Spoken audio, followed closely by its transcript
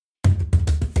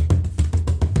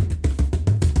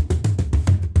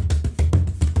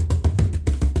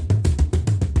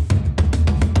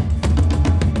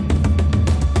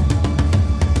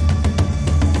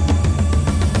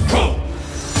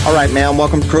All right, man.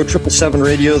 Welcome to Crow 777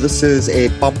 Radio. This is a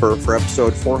bumper for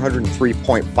episode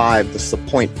 403.5. This is a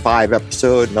 0.5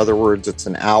 episode. In other words, it's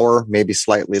an hour, maybe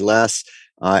slightly less.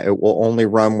 It will only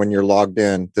run when you're logged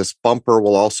in. This bumper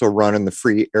will also run in the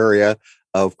free area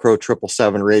of Crow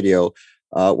 777 Radio.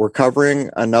 We're covering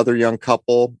another young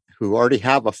couple who already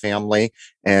have a family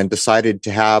and decided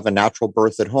to have a natural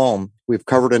birth at home. We've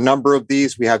covered a number of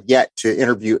these. We have yet to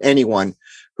interview anyone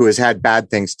who has had bad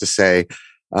things to say.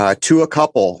 To a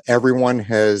couple, everyone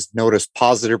has noticed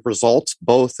positive results,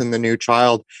 both in the new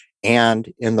child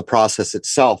and in the process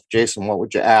itself. Jason, what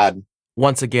would you add?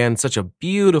 Once again, such a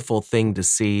beautiful thing to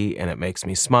see, and it makes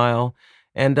me smile.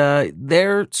 And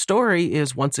their story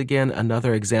is once again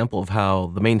another example of how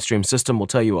the mainstream system will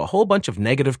tell you a whole bunch of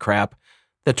negative crap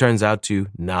that turns out to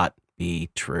not be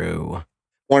true.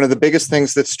 One of the biggest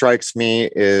things that strikes me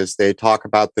is they talk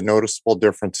about the noticeable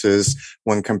differences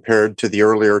when compared to the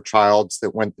earlier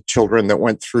children that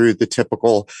went through the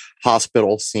typical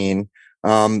hospital scene.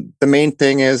 The main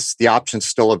thing is the option's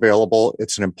still available.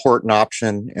 It's an important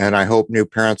option, and I hope new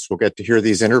parents will get to hear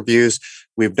these interviews.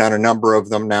 We've done a number of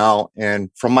them now,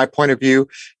 and from my point of view,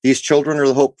 these children are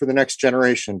the hope for the next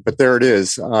generation. But there it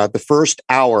is. The first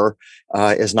hour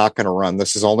is not going to run.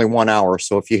 This is only 1 hour.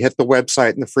 So if you hit the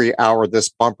website in the free hour, this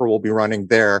bumper will be running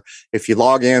there. If you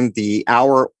log in, the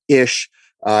hour-ish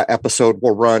episode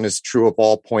will run is true of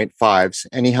all 0.5s.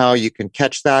 Anyhow, you can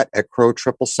catch that at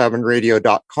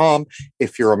crow777radio.com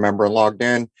if you're a member and logged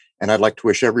in. And I'd like to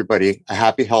wish everybody a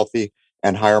happy, healthy,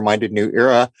 and higher-minded new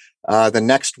era. The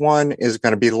next one is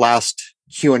going to be the last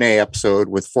Q&A episode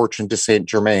with Fortune de Saint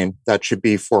Germain. That should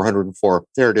be 404.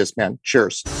 There it is, man.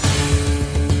 Cheers.